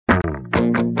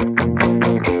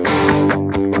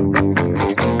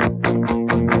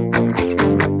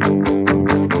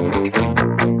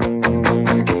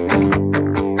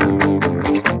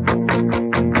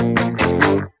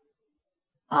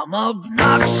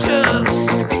obnoxious.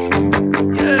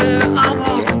 Yeah, I'm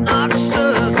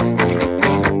obnoxious.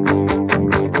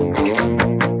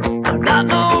 I got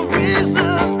no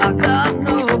reason, I got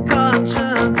no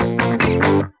conscience.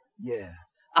 Yeah,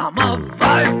 I'm a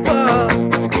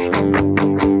viper,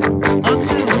 a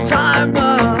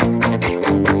two-timer.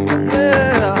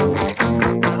 Yeah,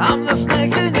 I'm the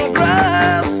snake in your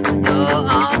grass when you're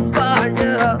on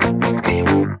fire.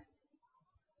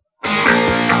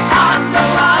 I know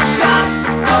I've got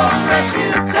a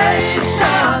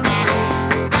reputation.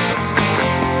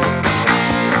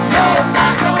 You're my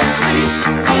complete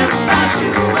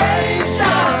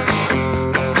infatuation.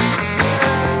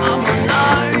 I'm a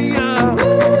liar,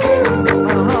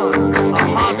 a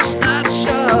heart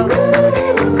snatcher.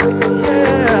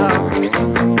 Yeah,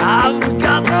 I've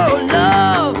got no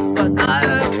love, but I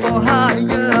am for hire.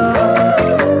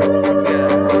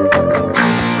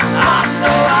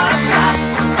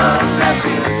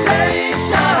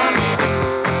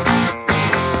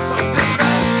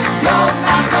 You're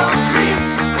my complete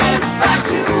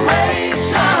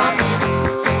infatuation.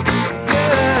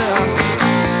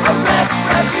 Yeah, a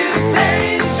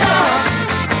reputation,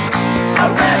 a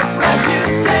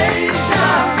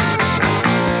reputation.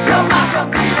 You're my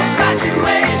complete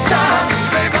infatuation,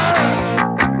 baby.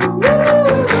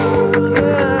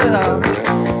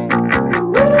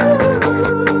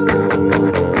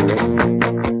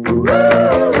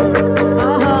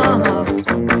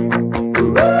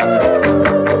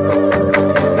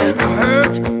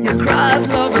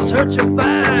 Love has hurt your back.